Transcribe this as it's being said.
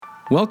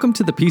Welcome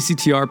to the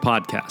PCTR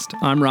podcast.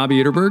 I'm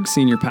Robbie Itterberg,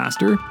 Senior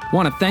Pastor. I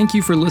want to thank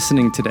you for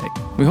listening today.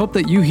 We hope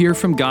that you hear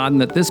from God and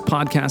that this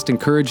podcast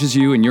encourages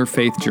you in your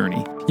faith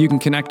journey. You can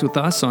connect with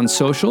us on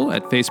social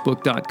at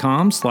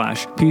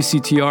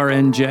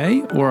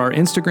facebook.com/PCTRNJ or our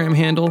Instagram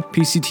handle,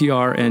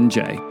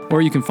 PCTRNJ.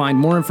 Or you can find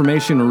more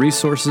information or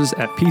resources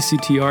at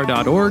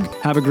pctr.org.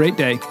 Have a great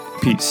day.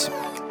 Peace.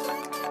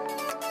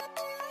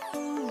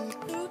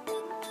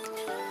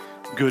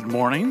 Good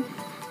morning.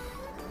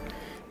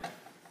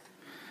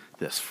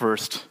 This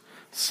first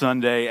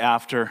Sunday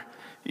after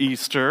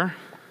Easter.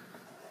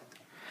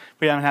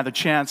 We haven't had the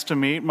chance to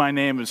meet. My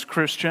name is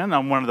Christian.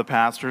 I'm one of the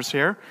pastors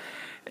here.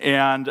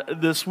 And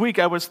this week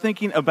I was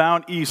thinking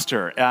about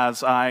Easter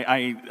as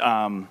I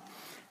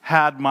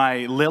had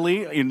my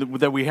lily,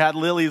 that we had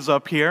lilies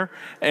up here,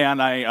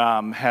 and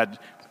I had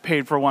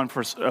paid for one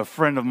for a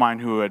friend of mine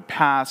who had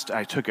passed.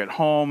 I took it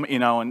home,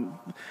 and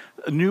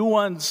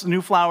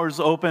new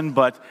flowers open,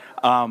 but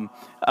some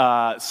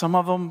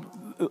of them,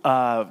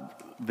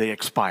 they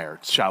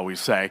expired, shall we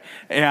say,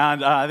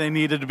 and they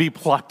needed to be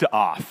plucked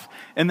off.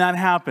 And that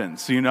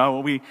happens,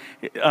 we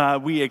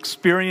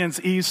experience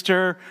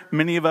Easter.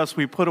 Many of us,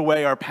 we put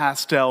away our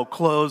pastel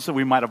clothes that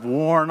we might have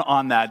worn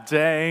on that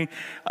day.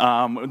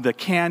 The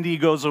candy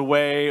goes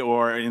away,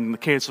 or in the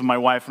case of my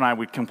wife and I,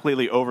 we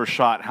completely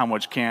overshot how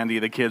much candy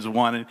the kids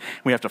wanted.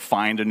 We have to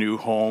find a new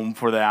home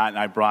for that, and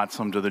I brought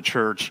some to the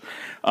church.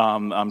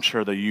 I'm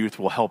sure the youth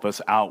will help us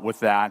out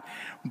with that.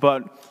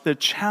 But the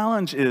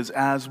challenge is,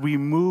 as we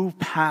move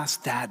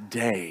past that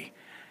day,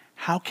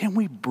 how can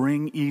we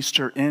bring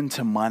Easter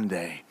into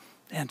Monday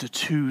and to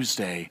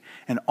Tuesday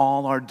and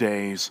all our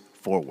days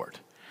forward?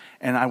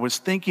 And I was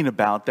thinking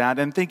about that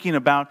and thinking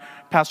about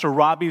Pastor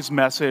Robbie's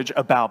message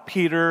about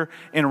Peter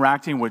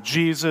interacting with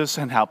Jesus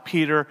and how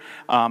Peter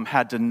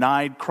had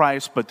denied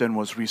Christ but then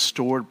was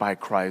restored by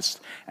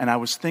Christ. And I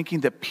was thinking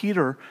that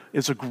Peter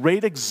is a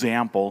great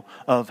example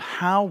of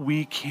how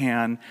we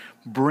can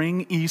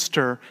bring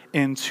Easter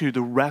into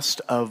the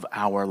rest of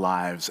our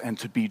lives and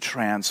to be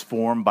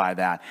transformed by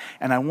that.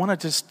 And I want to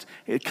just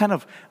kind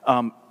of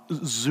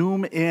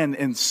zoom in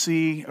and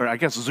see, or I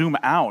guess zoom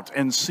out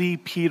and see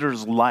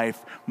Peter's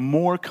life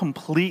more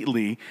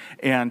completely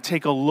and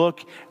take a look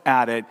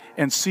at it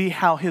and see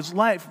how his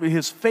life,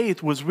 his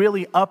faith was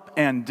really up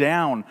and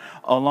down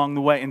along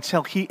the way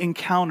until he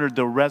encountered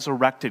the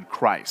resurrected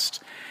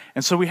Christ.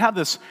 And so we have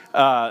this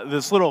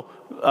little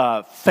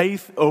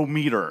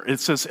faith-o-meter.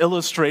 It's this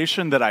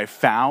illustration that I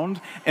found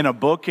in a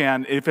book,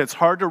 and if it's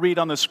hard to read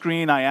on the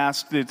screen, I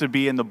asked it to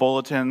be in the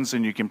bulletins,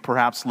 and you can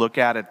perhaps look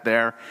at it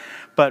there.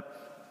 But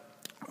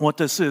what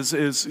this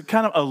is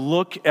kind of a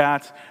look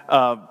at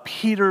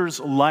Peter's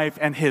life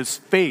and his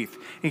faith,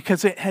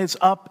 because it has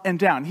up and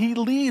down. He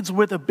leads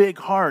with a big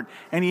heart,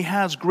 and he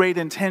has great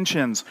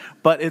intentions,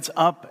 but it's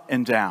up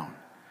and down.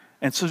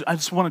 And so I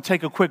just want to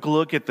take a quick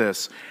look at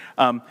this.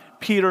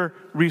 Peter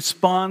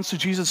responds to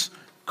Jesus'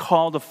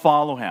 call to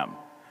follow him.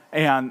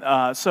 And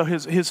so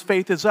his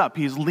faith is up.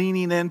 He's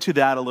leaning into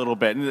that a little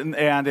bit.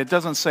 And it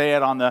doesn't say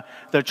it on the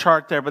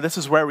chart there, but this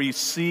is where he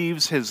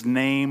receives his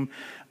name,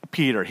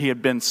 Peter. He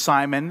had been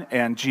Simon,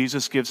 and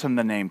Jesus gives him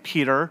the name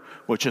Peter,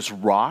 which is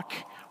rock,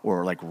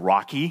 or like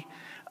rocky.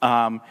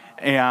 Not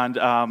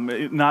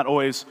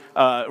always,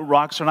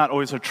 rocks are not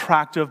always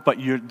attractive, but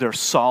they're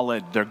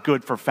solid. They're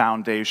good for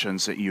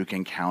foundations that you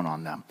can count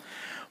on them.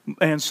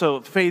 And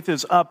so faith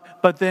is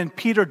up, but then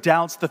Peter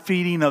doubts the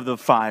feeding of the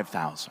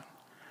 5,000.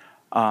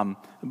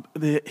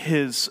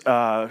 His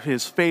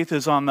faith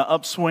is on the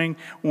upswing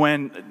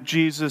when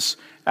Jesus,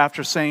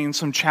 after saying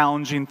some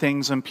challenging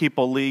things, and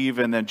people leave,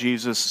 and then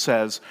Jesus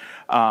says,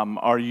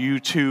 are you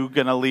two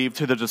going to leave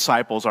to the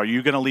disciples? Are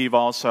you going to leave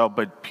also?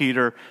 But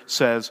Peter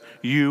says,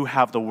 you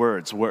have the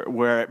words.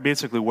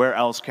 Where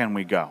else can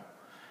we go?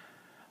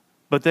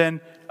 But then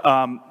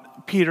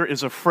Peter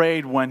is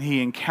afraid when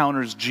he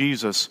encounters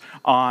Jesus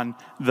on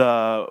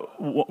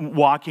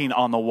walking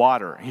on the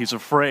water. He's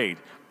afraid.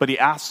 But he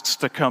asks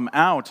to come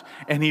out,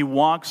 and he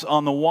walks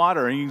on the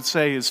water. And you can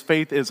say his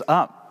faith is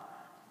up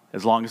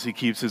as long as he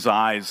keeps his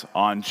eyes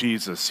on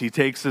Jesus. He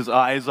takes his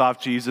eyes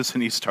off Jesus,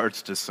 and he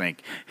starts to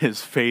sink.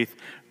 His faith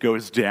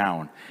goes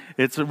down.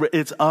 It's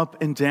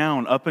up and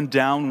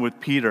down with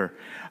Peter.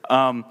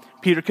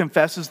 Peter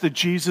confesses that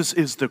Jesus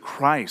is the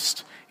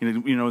Christ.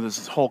 There's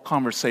this whole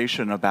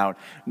conversation about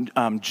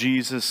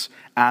Jesus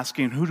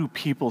asking, who do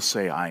people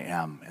say I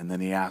am? And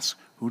then he asks,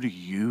 who do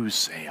you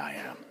say I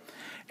am?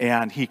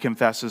 And he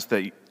confesses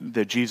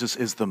that Jesus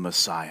is the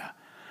Messiah.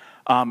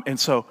 And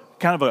so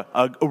kind of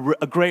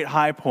a great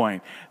high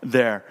point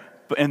there.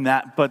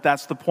 But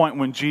that's the point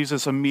when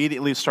Jesus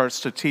immediately starts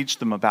to teach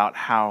them about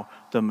how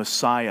the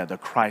Messiah, the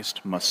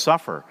Christ, must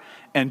suffer.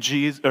 And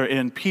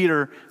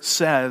Peter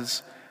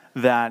says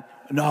that,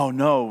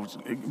 no,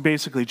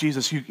 basically,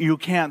 Jesus, you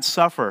can't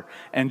suffer.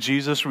 And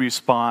Jesus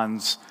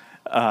responds,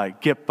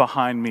 get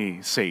behind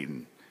me,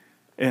 Satan.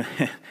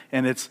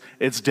 And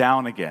it's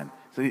down again.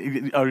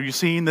 Are you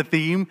seeing the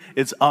theme?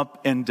 It's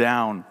up and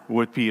down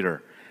with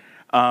Peter.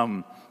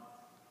 Let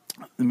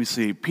me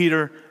see.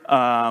 Peter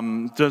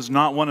does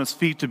not want his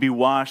feet to be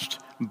washed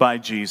by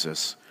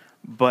Jesus.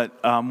 But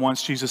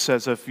once Jesus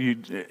says,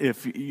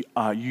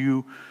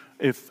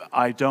 if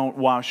I don't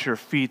wash your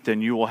feet,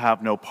 then you will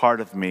have no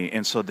part of me.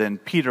 And so then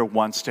Peter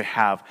wants to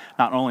have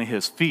not only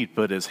his feet,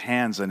 but his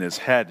hands and his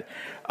head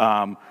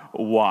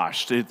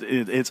washed.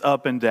 It's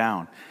up and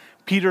down.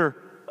 Peter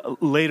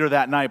later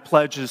that night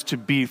pledges to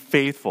be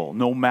faithful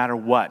no matter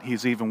what.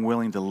 He's even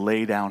willing to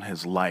lay down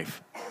his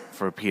life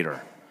for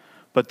Peter.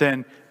 But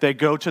then they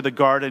go to the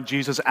garden.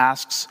 Jesus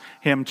asks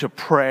him to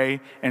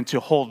pray and to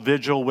hold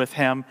vigil with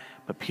him,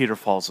 but Peter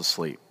falls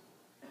asleep.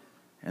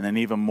 And then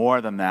even more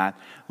than that,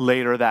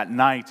 later that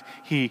night,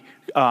 he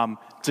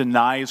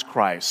denies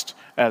Christ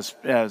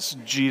as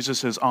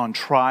Jesus is on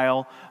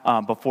trial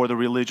before the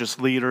religious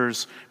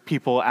leaders.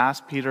 People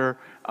ask Peter,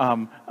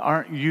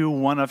 aren't you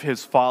one of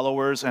his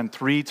followers? And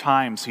 3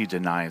 times he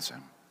denies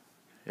him.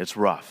 It's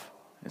rough.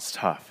 It's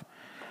tough.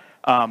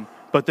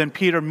 But then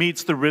Peter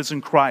meets the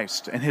risen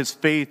Christ, and his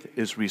faith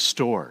is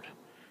restored.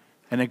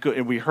 And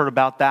we heard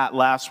about that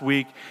last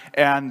week.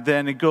 And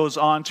then it goes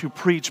on to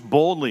preach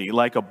boldly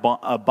like a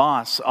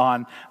boss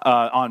on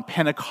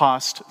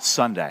Pentecost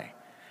Sunday.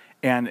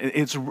 And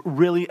it's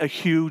really a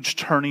huge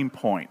turning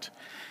point.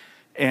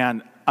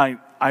 And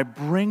I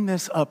bring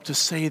this up to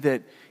say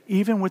that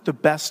even with the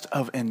best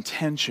of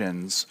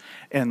intentions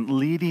and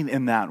leading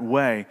in that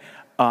way,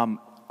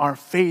 our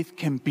faith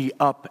can be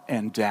up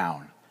and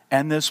down.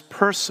 And this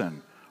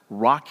person,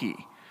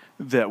 Rocky,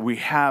 that we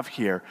have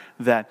here,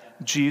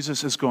 that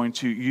Jesus is going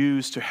to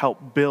use to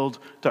help build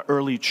the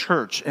early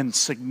church in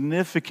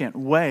significant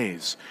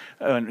ways.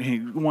 He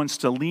wants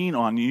to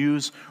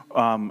use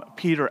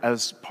Peter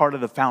as part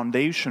of the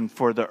foundation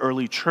for the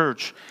early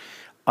church.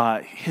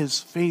 His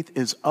faith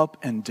is up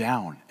and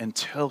down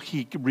until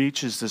he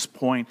reaches this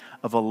point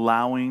of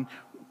allowing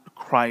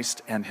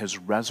Christ and his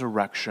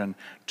resurrection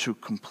to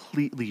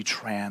completely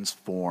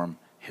transform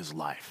his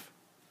life.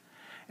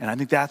 And I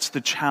think that's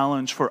the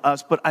challenge for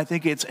us, but I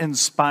think it's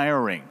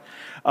inspiring.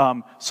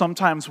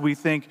 Sometimes we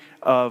think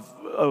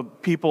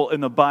of people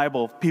in the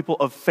Bible, people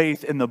of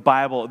faith in the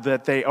Bible,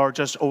 that they are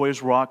just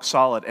always rock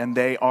solid, and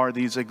they are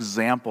these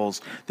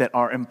examples that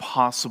are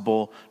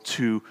impossible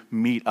to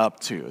meet up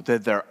to,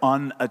 that they're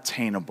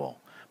unattainable.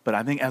 But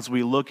I think as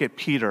we look at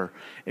Peter,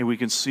 and we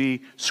can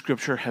see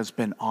Scripture has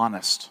been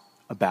honest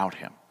about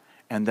him,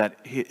 and that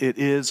it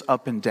is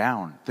up and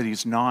down, that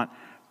he's not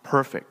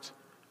perfect.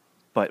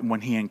 But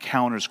when he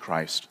encounters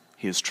Christ,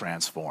 he is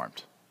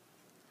transformed.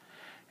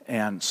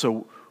 And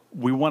so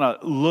we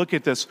want to look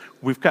at this.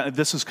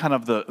 This is kind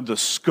of the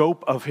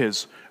scope of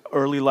his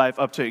early life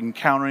up to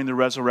encountering the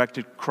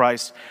resurrected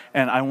Christ.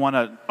 And I want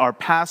to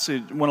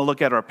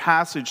look at our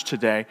passage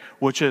today,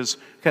 which is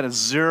kind of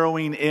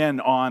zeroing in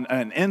on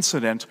an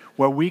incident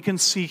where we can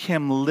see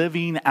him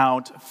living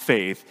out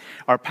faith.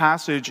 Our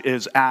passage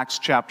is Acts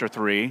chapter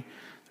 3.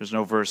 There's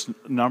no verse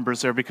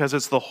numbers there because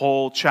it's the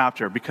whole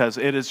chapter, because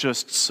it is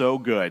just so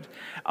good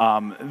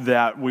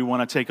that we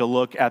want to take a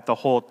look at the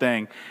whole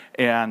thing.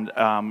 And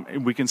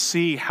we can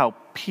see how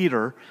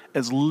Peter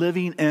is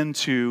living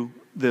into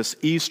this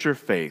Easter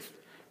faith.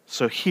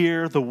 So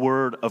hear the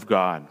word of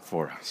God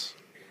for us.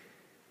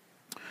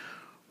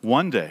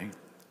 One day,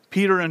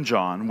 Peter and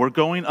John were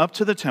going up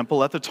to the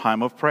temple at the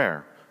time of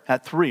prayer,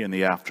 at 3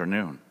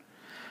 p.m.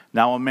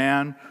 Now a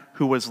man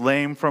who was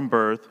lame from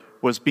birth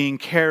was being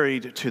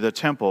carried to the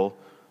temple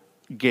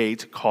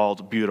gate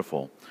called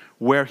Beautiful,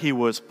 where he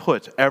was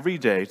put every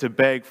day to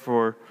beg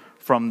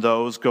from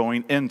those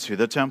going into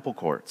the temple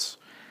courts.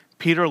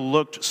 Peter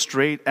looked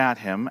straight at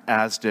him,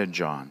 as did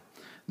John.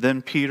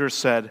 Then Peter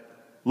said,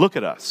 "Look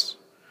at us."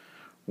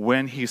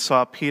 When he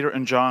saw Peter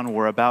and John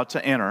were about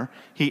to enter,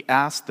 he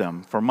asked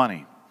them for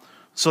money.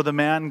 So the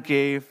man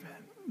gave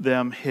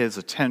them his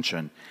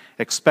attention,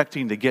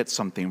 expecting to get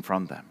something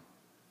from them.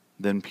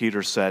 Then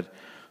Peter said,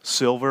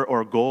 "Silver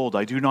or gold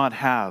I do not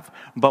have,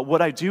 but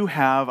what I do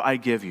have I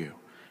give you.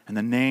 In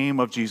the name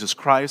of Jesus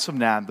Christ of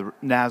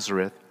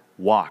Nazareth,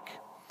 walk."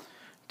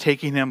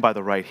 Taking him by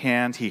the right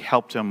hand, he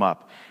helped him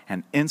up,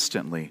 and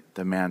instantly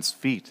the man's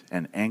feet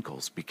and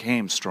ankles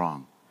became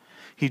strong.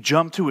 He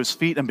jumped to his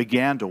feet and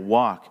began to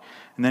walk,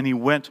 and then he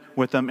went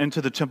with them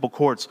into the temple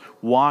courts,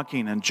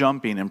 walking and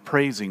jumping and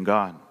praising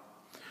God.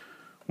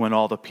 When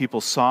all the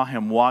people saw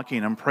him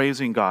walking and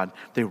praising God,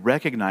 they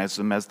recognized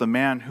him as the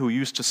man who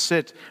used to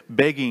sit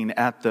begging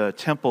at the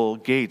temple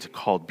gate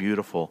called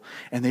Beautiful,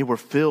 and they were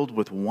filled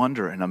with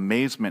wonder and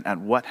amazement at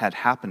what had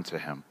happened to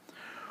him.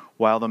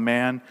 While the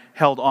man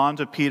held on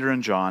to Peter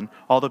and John,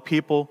 all the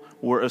people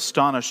were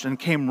astonished and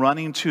came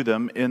running to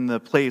them in the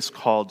place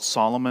called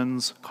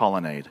Solomon's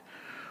Colonnade.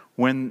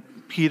 When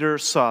Peter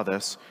saw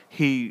this,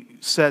 he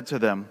said to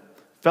them,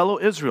 "Fellow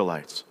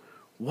Israelites,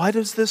 why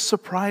does this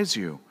surprise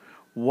you?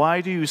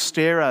 Why do you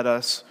stare at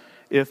us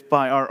if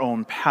by our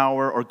own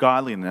power or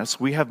godliness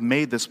we have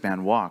made this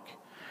man walk?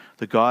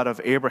 The God of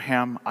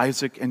Abraham,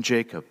 Isaac, and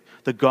Jacob,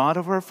 the God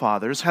of our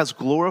fathers, has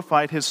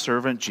glorified his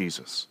servant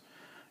Jesus.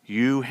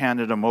 You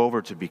handed him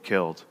over to be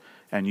killed,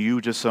 and you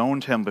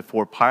disowned him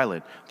before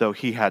Pilate, though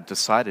he had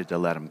decided to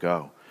let him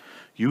go.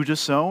 You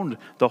disowned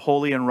the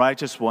holy and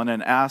righteous one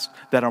and asked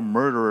that a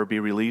murderer be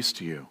released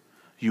to you.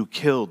 You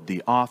killed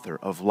the author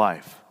of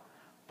life,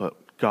 but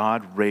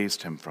God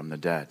raised him from the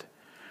dead.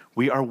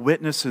 We are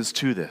witnesses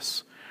to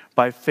this.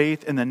 By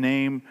faith in the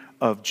name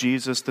of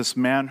Jesus, this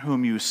man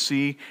whom you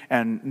see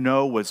and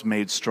know was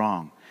made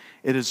strong.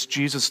 It is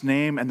Jesus'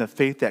 name and the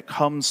faith that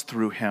comes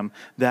through him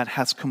that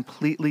has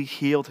completely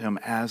healed him,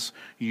 as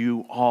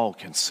you all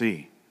can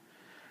see.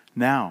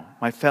 Now,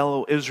 my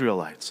fellow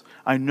Israelites,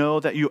 I know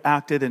that you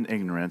acted in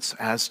ignorance,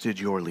 as did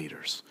your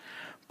leaders.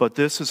 But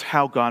this is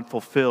how God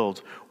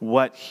fulfilled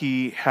what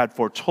he had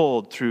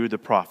foretold through the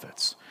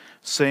prophets,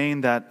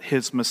 saying that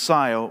his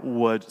Messiah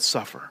would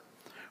suffer.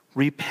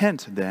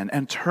 Repent then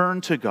and turn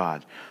to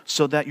God,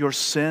 so that your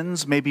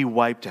sins may be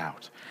wiped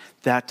out.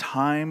 That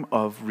time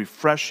of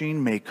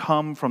refreshing may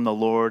come from the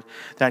Lord,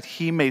 that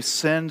he may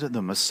send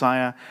the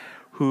Messiah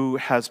who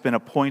has been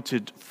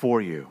appointed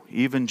for you,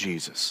 even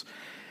Jesus.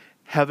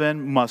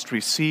 Heaven must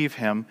receive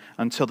him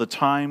until the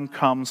time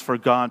comes for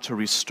God to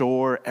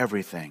restore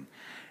everything,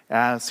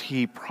 as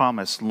he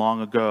promised long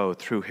ago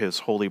through his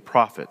holy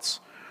prophets.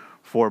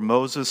 For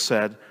Moses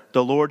said,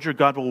 "The Lord your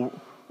God will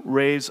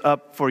raise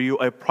up for you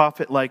a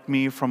prophet like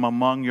me from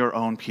among your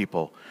own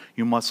people.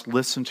 You must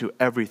listen to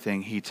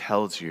everything he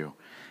tells you.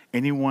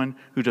 Anyone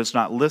who does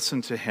not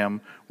listen to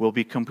him will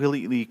be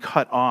completely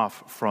cut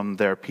off from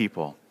their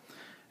people."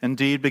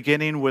 Indeed,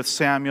 beginning with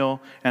Samuel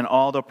and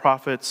all the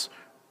prophets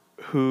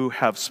who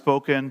have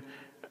spoken,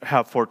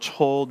 have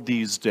foretold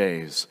these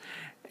days.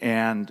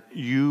 And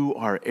you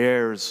are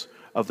heirs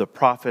of the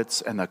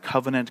prophets and the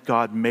covenant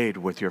God made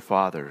with your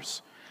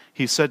fathers.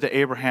 He said to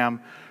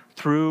Abraham,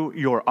 "Through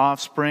your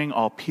offspring,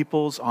 all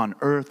peoples on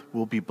earth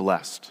will be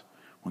blessed."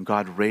 When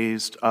God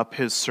raised up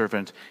his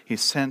servant, he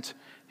sent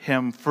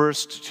him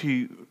first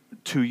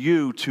to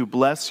you to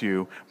bless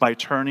you by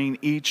turning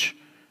each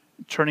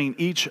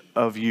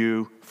of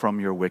you from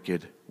your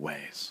wicked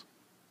ways.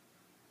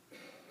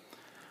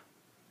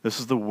 This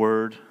is the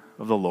word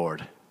of the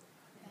Lord.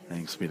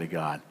 Thanks be to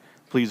God.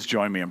 Please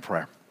join me in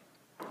prayer.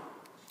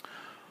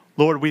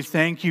 Lord, we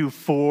thank you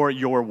for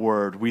your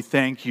word. We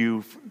thank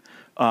you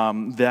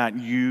that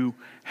you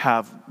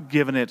have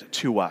given it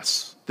to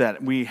us,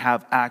 that we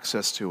have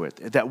access to it,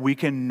 that we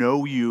can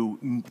know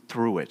you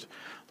through it.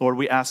 Lord,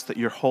 we ask that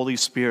your Holy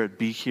Spirit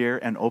be here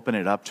and open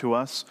it up to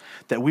us,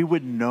 that we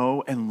would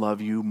know and love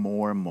you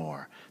more and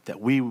more,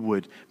 that we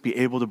would be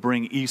able to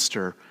bring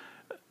Easter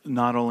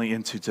not only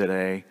into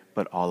today,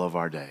 but all of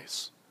our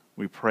days.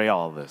 We pray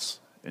all of this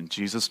in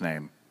Jesus'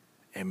 name,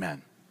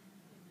 amen.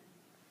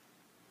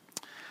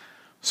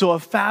 So a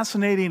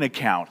fascinating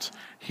account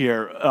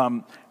here.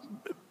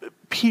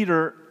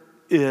 Peter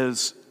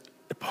is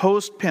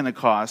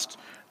post-Pentecost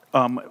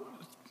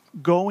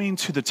going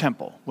to the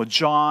temple with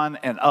John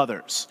and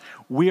others.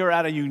 We are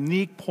at a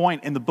unique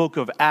point in the book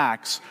of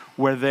Acts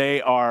where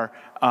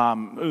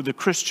the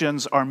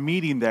Christians are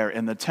meeting there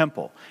in the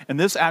temple. And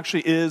this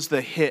actually is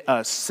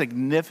a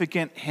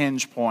significant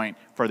hinge point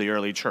for the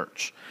early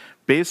church.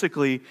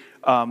 Basically,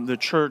 the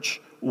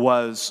church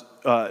was,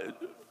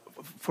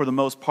 for the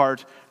most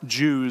part,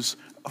 Jews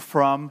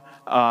from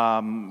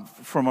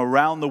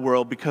around the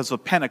world because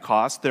of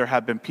Pentecost. There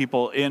have been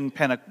people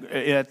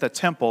at the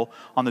temple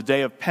on the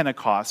day of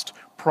Pentecost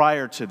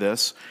prior to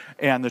this,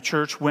 and the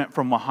church went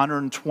from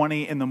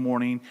 120 in the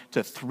morning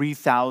to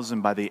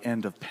 3,000 by the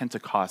end of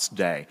Pentecost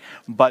day.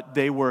 But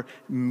they were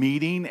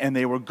meeting and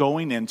they were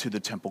going into the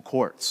temple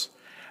courts.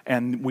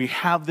 And we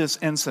have this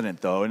incident,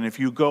 though, and if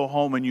you go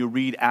home and you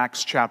read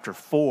Acts chapter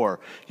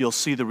 4, you'll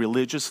see the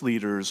religious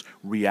leaders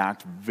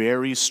react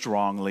very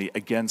strongly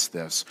against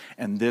this.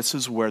 And this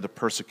is where the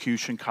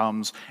persecution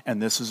comes, and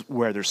this is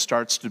where there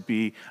starts to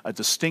be a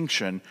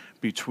distinction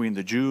between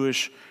the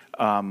Jewish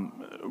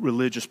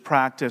religious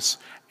practice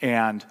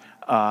and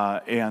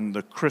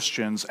the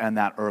Christians and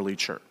that early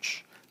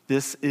church.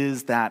 This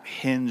is that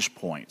hinge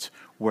point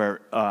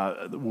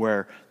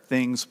where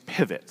things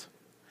pivot.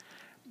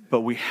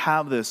 But we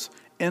have this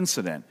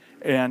incident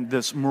and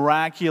this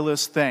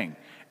miraculous thing.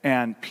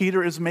 And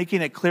Peter is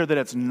making it clear that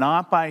it's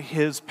not by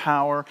his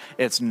power,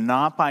 it's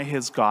not by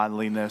his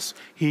godliness.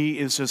 He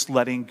is just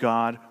letting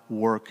God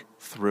work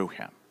through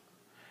him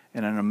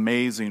in an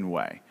amazing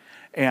way.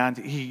 And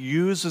he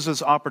uses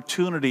this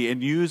opportunity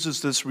and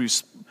uses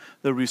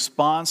the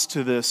response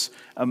to this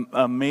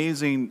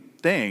amazing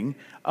thing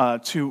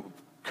to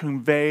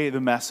convey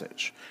the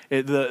message.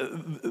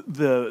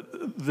 There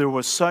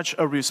was such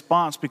a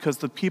response because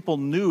the people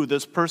knew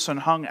this person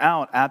hung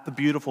out at the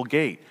beautiful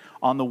gate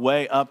on the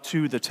way up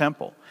to the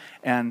temple.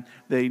 And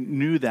they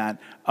knew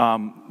that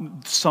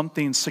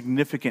something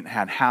significant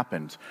had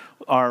happened.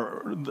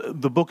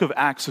 The book of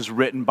Acts is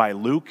written by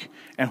Luke,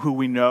 and who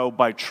we know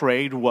by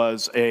trade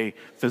was a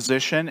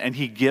physician, and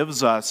he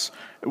gives us,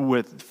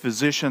 with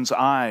physician's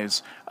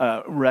eyes,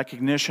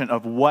 recognition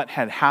of what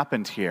had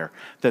happened here.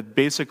 That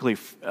basically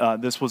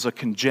this was a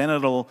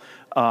congenital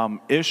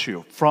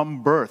issue.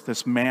 From birth,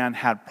 this man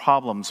had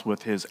problems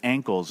with his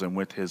ankles and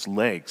with his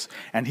legs,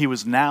 and he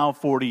was now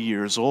 40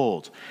 years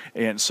old.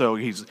 And so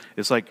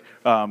it's like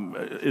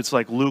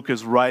Luke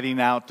is writing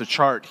out the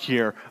chart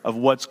here of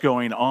what's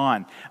going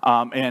on,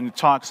 and it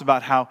talks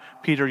about how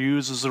Peter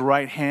uses the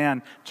right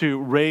hand to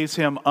raise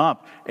him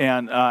up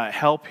and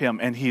help him,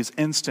 and he's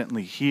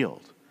instantly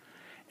healed.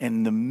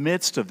 In the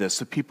midst of this,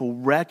 the people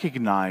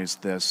recognize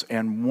this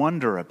and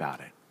wonder about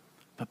it.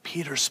 But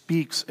Peter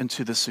speaks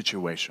into the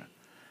situation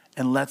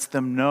and lets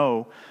them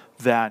know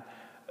that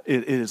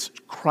it is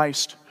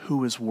Christ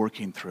who is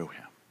working through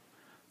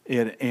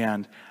him.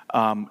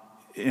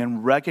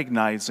 And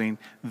recognizing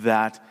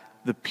that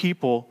the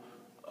people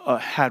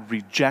had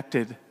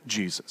rejected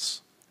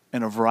Jesus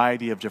in a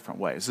variety of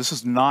different ways. This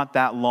is not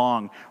that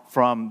long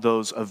from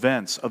those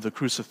events of the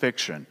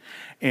crucifixion.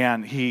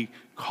 And he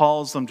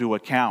calls them to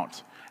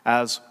account,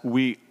 as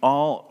we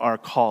all are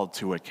called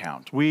to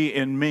account. We,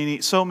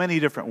 in so many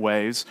different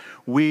ways,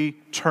 we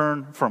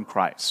turn from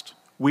Christ.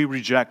 We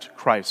reject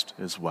Christ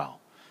as well.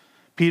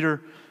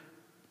 Peter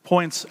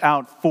points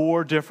out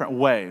 4 different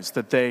ways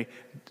that they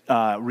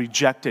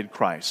rejected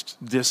Christ,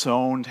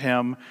 disowned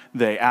him,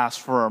 they asked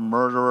for a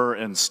murderer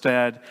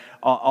instead,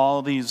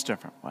 all these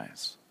different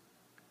ways.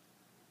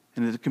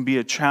 And it can be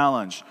a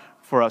challenge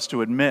for us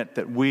to admit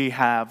that we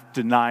have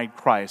denied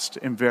Christ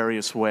in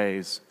various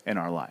ways in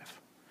our life.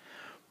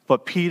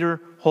 But Peter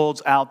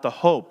holds out the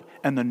hope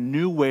and the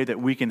new way that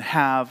we can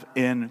have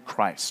in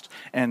Christ,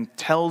 and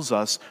tells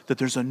us that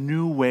there's a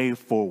new way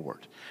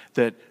forward,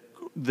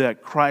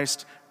 that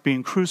Christ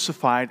being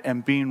crucified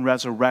and being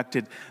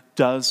resurrected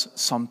does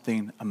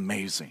something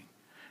amazing.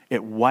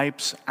 It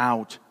wipes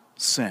out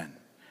sin.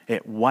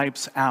 It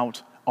wipes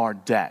out our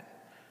debt.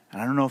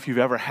 And I don't know if you've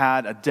ever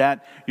had a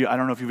debt. I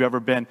don't know if you've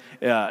ever been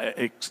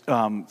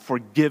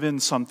forgiven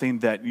something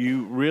that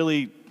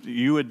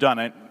you had done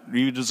it,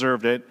 you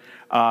deserved it,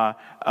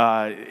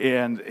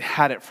 and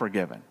had it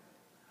forgiven.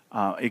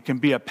 It can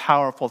be a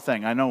powerful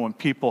thing. I know when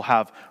people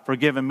have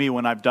forgiven me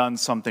when I've done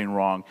something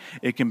wrong,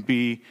 it can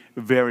be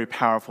very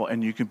powerful,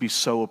 and you can be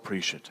so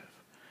appreciative.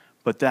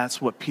 But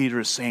that's what Peter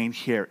is saying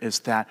here, is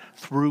that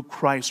through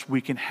Christ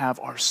we can have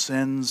our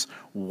sins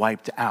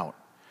wiped out.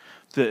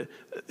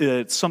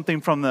 It's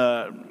something from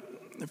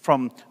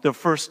the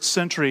first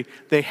century.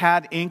 They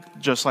had ink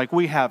just like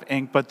we have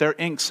ink, but their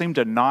ink seemed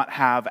to not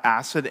have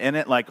acid in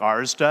it like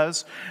ours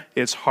does.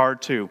 It's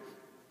hard to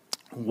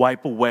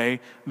wipe away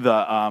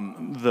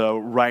the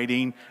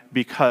writing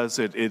because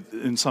it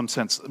in some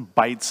sense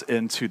bites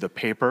into the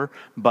paper.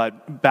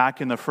 But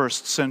back in the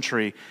first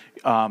century,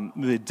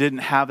 they didn't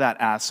have that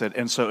acid,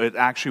 and so it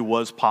actually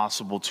was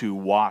possible to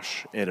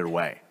wash it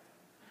away.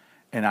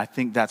 And I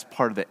think that's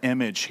part of the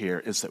image here,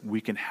 is that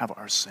we can have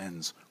our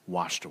sins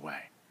washed away.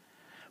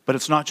 But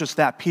it's not just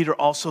that. Peter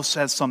also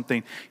says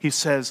something. He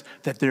says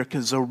that there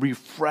is a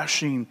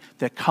refreshing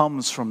that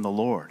comes from the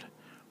Lord.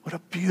 What a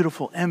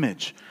beautiful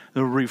image.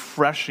 The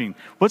refreshing.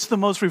 What's the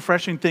most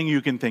refreshing thing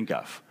you can think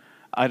of?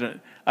 I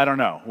don't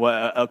know.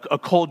 A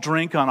cold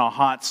drink on a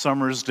hot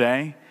summer's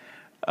day,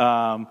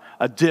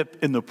 a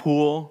dip in the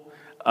pool,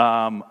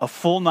 a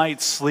full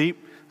night's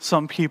sleep.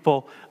 Some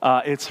people,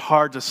 it's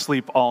hard to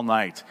sleep all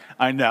night.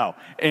 I know.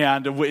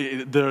 And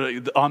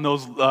on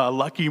those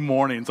lucky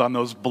mornings, on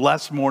those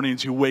blessed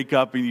mornings, you wake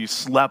up and you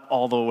slept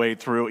all the way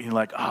through. And you're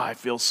like, I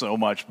feel so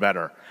much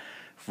better,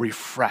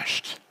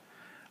 refreshed.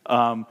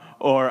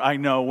 Or I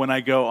know when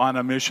I go on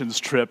a missions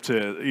trip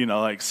to,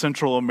 like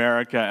Central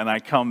America, and I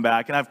come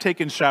back, and I've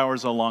taken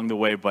showers along the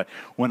way, but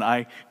when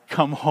I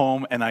come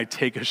home and I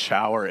take a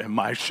shower in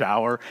my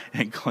shower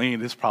and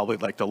clean, it's probably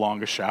like the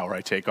longest shower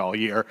I take all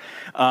year.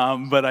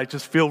 But I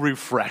just feel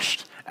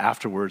refreshed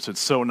afterwards.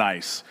 It's so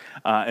nice.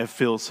 It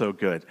feels so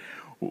good.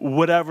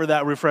 Whatever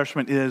that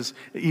refreshment is,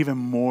 even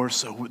more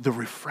so, the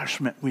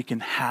refreshment we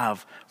can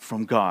have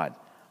from God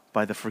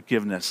by the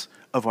forgiveness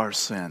of our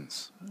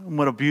sins.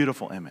 What a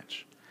beautiful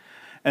image.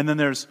 And then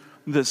there's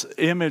this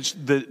image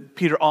that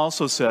Peter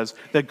also says,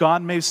 that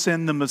God may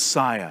send the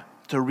Messiah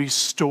to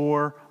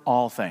restore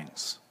all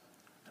things.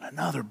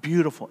 Another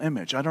beautiful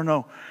image. I don't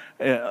know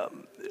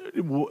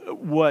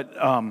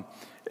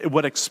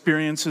what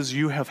experiences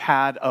you have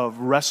had of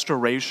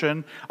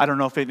restoration. I don't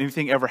know if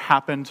anything ever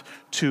happened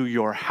to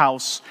your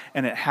house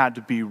and it had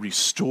to be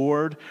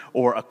restored,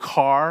 or a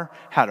car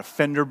had a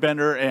fender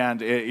bender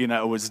and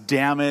it was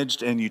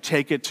damaged, and you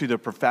take it to the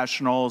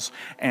professionals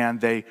and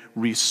they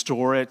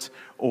restore it,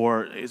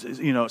 or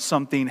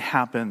something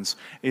happens,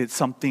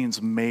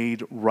 something's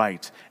made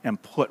right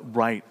and put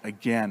right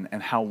again,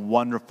 and how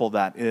wonderful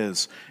that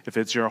is. If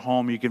it's your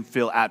home, you can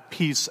feel at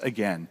peace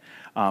again.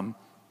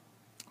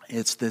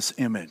 It's this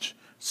image.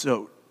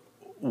 So,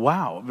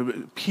 wow,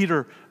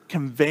 Peter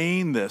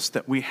conveying this,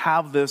 that we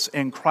have this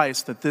in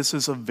Christ, that this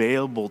is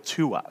available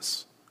to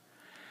us.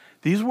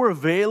 These were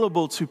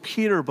available to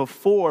Peter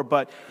before,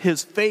 but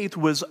his faith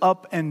was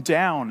up and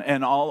down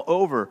and all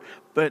over.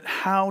 But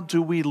how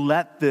do we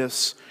let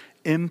this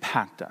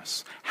impact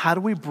us? How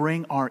do we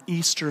bring our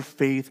Easter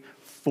faith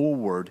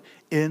forward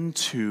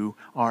into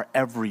our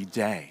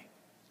everyday?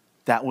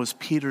 That was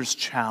Peter's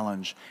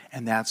challenge,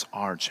 and that's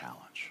our challenge.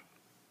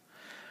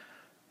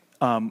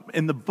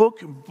 In the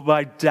book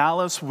by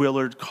Dallas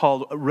Willard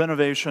called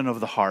Renovation of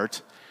the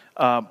Heart,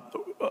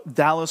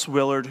 Dallas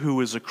Willard, who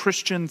is a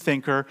Christian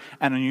thinker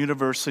and a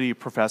university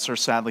professor,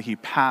 sadly he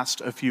passed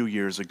a few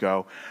years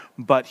ago,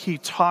 but he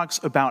talks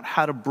about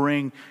how to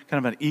bring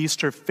kind of an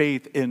Easter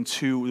faith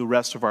into the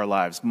rest of our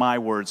lives. My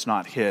words,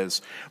 not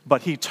his.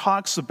 But he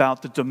talks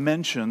about the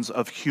dimensions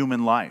of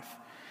human life.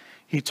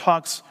 He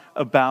talks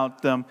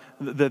about them,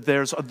 that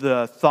there's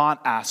the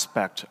thought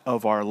aspect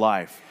of our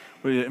life.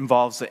 It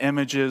involves the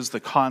images,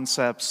 the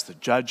concepts, the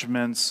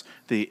judgments,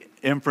 the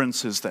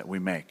inferences that we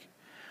make.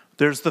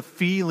 There's the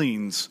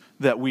feelings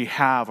that we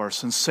have, our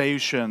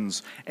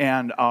sensations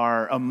and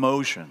our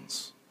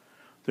emotions.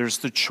 There's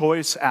the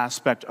choice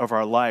aspect of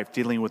our life,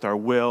 dealing with our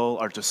will,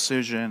 our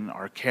decision,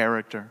 our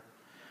character.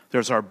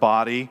 There's our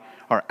body,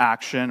 our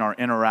action, our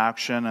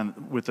interaction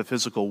and with the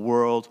physical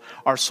world,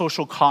 our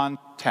social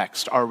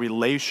context, our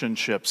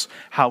relationships,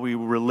 how we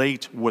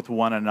relate with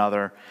one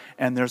another.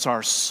 And there's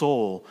our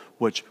soul,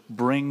 which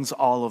brings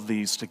all of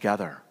these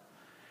together.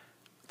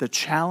 The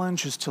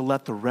challenge is to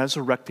let the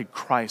resurrected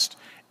Christ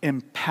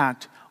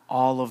impact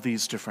all of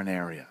these different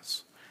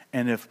areas.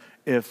 And if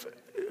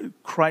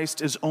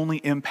Christ is only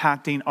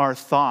impacting our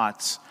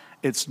thoughts,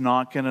 it's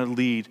not going to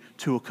lead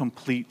to a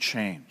complete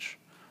change,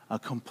 a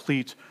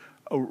complete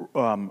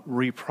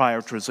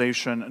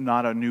reprioritization,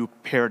 not a new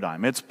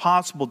paradigm. It's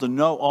possible to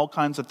know all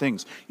kinds of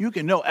things. You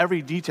can know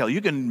every detail.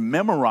 You can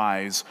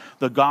memorize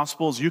the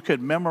Gospels. You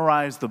could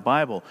memorize the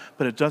Bible,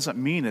 but it doesn't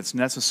mean it's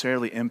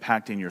necessarily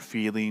impacting your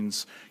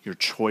feelings, your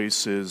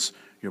choices,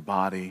 your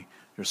body,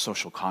 your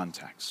social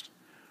context.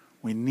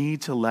 We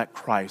need to let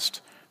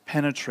Christ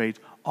penetrate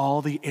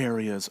all the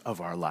areas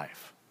of our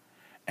life.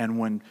 And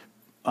when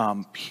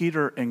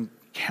Peter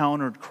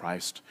encountered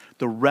Christ,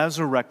 the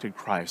resurrected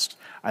Christ,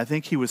 I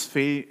think he was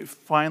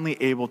finally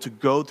able to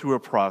go through a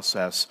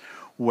process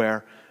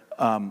where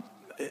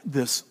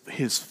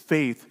his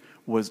faith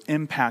was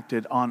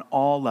impacted on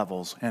all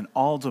levels and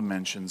all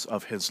dimensions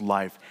of his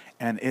life,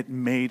 and it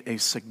made a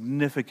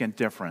significant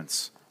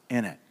difference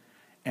in it.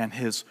 And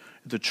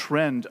the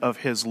trend of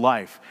his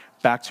life,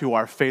 back to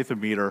our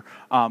faith-o-meter,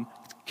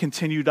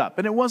 continued up.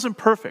 And it wasn't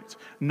perfect.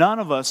 None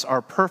of us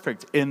are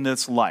perfect in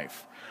this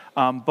life.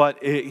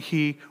 But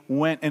he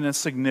went in a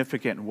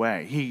significant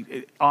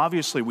way.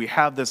 Obviously, we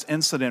have this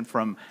incident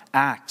from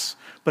Acts,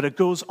 but it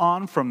goes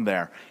on from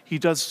there. He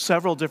does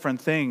several different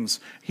things.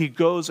 He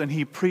goes and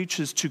he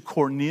preaches to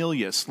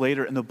Cornelius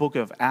later in the book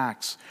of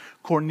Acts.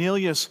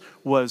 Cornelius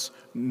was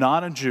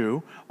not a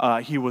Jew.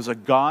 He was a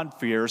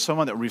God-fearer,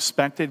 someone that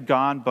respected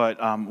God, but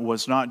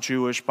was not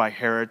Jewish by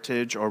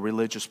heritage or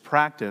religious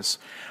practice.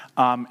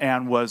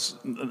 And was,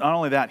 not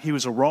only that, he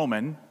was a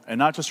Roman, and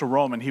not just a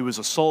Roman, he was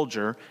a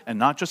soldier, and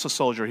not just a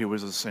soldier, he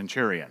was a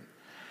centurion.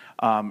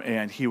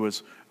 And he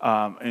was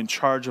in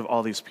charge of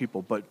all these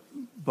people.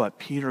 But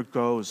Peter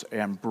goes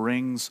and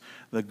brings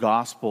the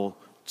gospel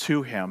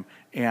to him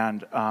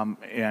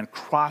and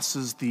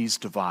crosses these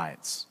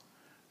divides,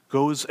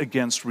 goes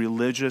against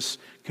religious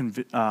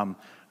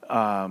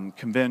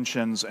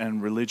conventions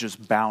and religious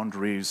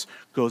boundaries,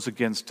 goes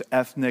against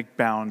ethnic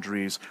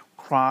boundaries,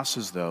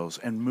 crosses those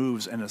and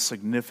moves in a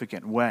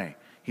significant way.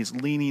 He's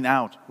leaning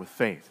out with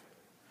faith.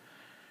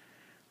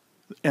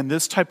 And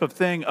this type of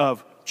thing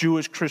of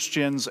Jewish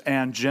Christians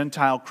and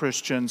Gentile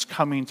Christians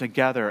coming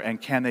together,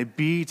 and can they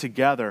be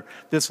together,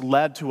 this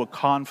led to a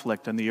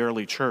conflict in the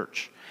early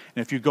church.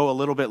 And if you go a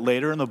little bit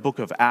later in the book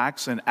of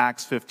Acts, in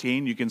Acts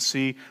 15, you can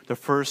see the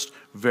first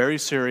very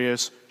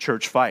serious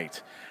church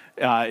fight.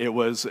 It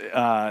was,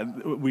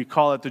 we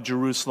call it the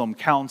Jerusalem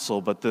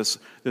Council, but this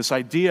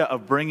idea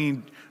of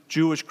bringing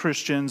Jewish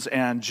Christians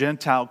and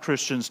Gentile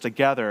Christians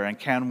together, and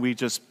can we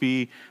just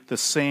be the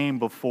same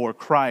before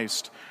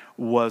Christ,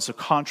 was a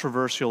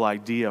controversial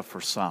idea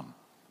for some.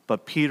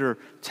 But Peter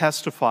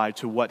testified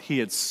to what he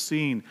had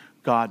seen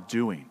God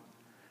doing.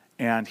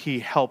 And he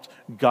helped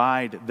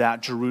guide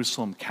that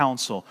Jerusalem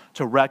council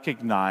to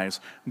recognize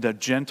that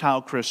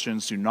Gentile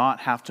Christians do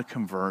not have to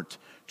convert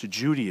to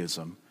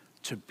Judaism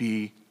to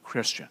be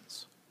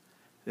Christians.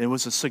 It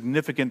was a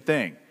significant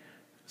thing.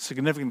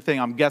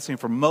 I'm guessing,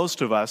 for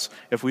most of us.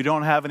 If we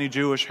don't have any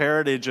Jewish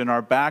heritage in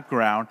our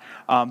background,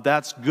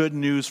 that's good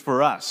news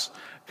for us.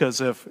 Because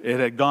if it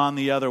had gone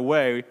the other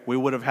way, we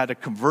would have had to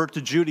convert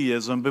to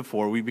Judaism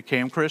before we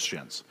became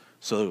Christians.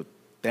 So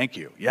thank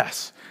you.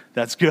 Yes,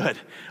 that's good.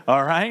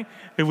 All right?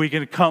 If we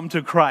can come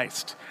to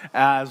Christ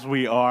as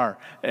we are,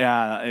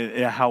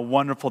 how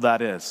wonderful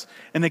that is.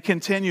 And it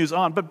continues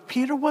on. But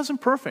Peter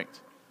wasn't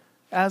perfect,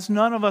 as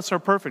none of us are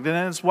perfect. And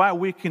that's why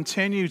we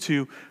continue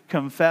to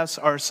confess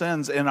our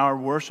sins in our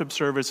worship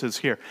services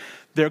here.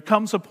 There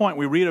comes a point,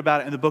 we read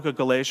about it in the book of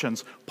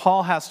Galatians,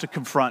 Paul has to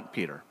confront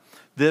Peter.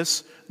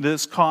 This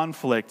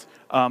conflict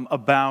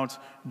about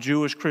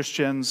Jewish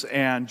Christians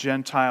and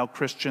Gentile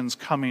Christians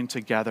coming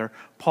together.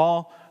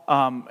 Paul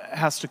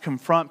has to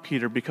confront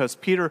Peter because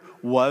Peter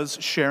was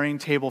sharing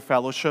table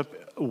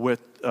fellowship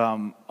with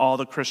all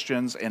the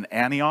Christians in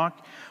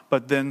Antioch,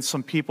 but then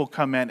some people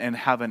come in and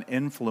have an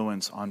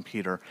influence on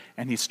Peter,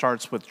 and he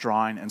starts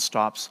withdrawing and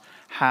stops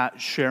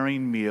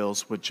sharing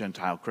meals with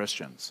Gentile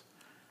Christians.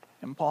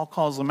 And Paul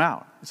calls him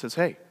out. He says,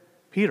 hey,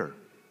 Peter,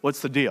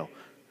 what's the deal?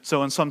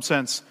 So in some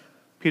sense,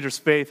 Peter's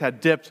faith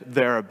had dipped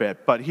there a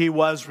bit, but he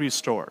was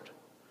restored.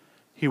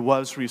 He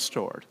was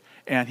restored.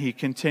 And he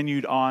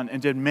continued on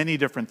and did many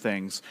different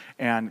things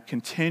and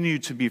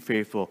continued to be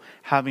faithful,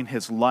 having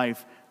his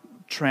life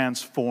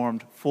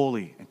transformed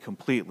fully and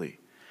completely.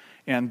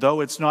 And though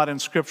it's not in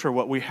Scripture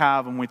what we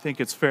have and we think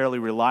it's fairly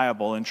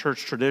reliable, in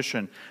church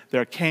tradition,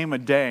 there came a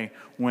day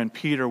when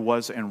Peter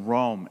was in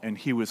Rome and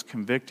he was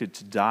convicted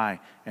to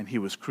die and he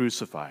was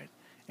crucified.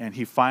 And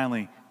he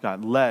finally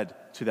got led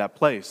to that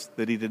place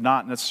that he did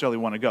not necessarily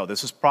want to go.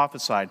 This is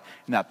prophesied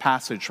in that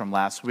passage from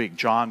last week,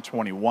 John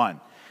 21.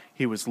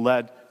 He was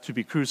led to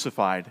be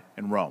crucified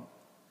in Rome.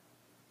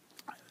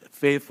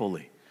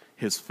 Faithfully,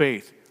 his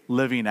faith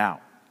living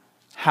out,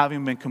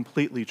 having been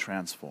completely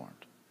transformed.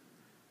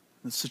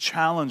 It's a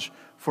challenge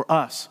for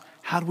us.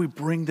 How do we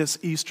bring this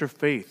Easter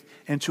faith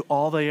into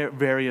all the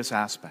various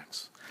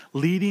aspects?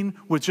 Leading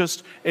with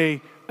just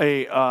a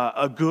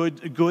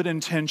good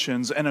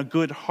intentions and a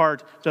good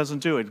heart doesn't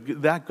do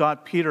it. That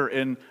got Peter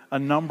in a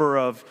number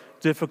of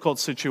difficult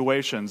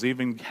situations,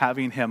 even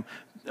having him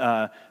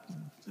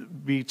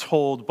be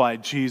told by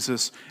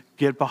Jesus,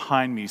 "Get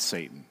behind me,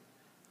 Satan,"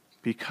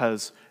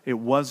 because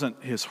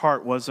his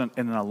heart wasn't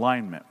in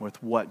alignment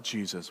with what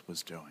Jesus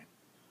was doing.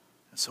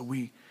 And so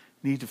we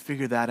need to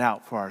figure that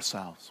out for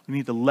ourselves. We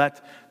need to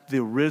let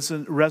the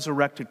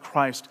resurrected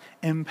Christ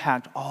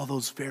impact all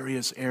those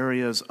various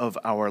areas of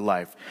our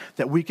life,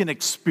 that we can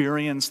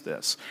experience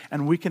this,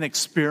 and we can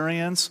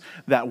experience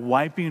that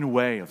wiping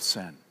away of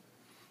sin,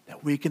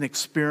 that we can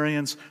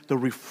experience the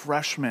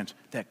refreshment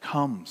that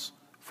comes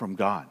from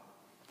God,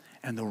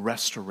 and the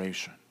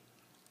restoration,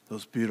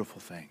 those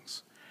beautiful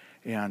things.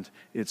 And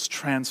it's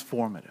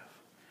transformative.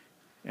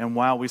 And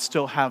while we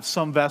still have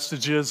some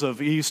vestiges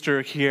of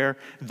Easter here,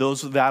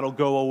 that'll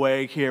go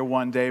away here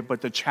one day,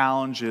 but the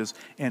challenge is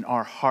in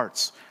our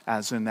hearts,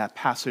 as in that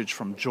passage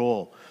from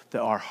Joel,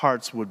 that our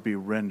hearts would be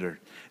rendered,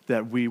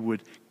 that we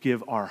would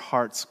give our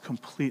hearts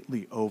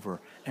completely over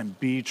and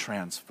be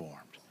transformed.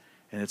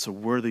 And it's a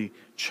worthy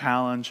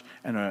challenge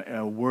and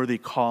a worthy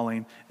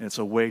calling, and it's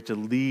a way to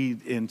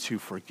lead into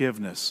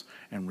forgiveness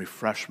and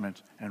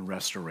refreshment and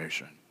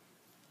restoration.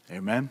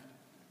 Amen?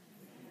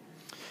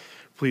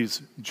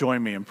 Please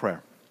join me in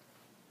prayer.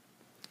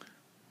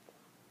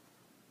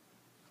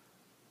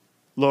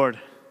 Lord,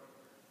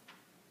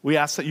 we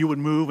ask that you would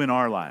move in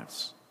our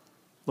lives.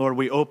 Lord,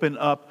 we open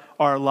up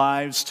our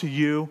lives to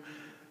you,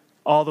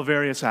 all the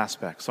various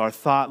aspects, our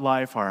thought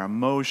life, our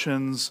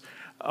emotions,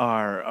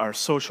 our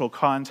social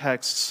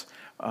contexts,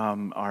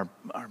 our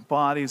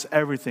bodies,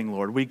 everything,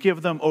 Lord. We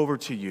give them over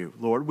to you,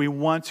 Lord. We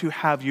want to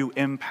have you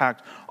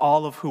impact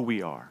all of who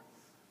we are.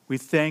 We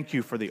thank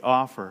you for the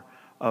offer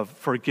of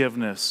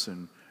forgiveness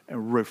and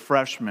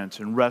refreshment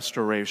and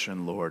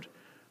restoration, Lord.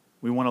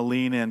 We want to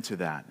lean into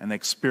that and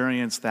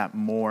experience that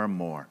more and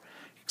more.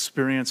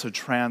 Experience a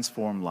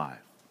transformed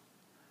life.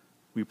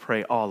 We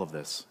pray all of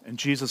this. In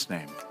Jesus'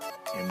 name,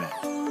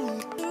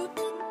 amen.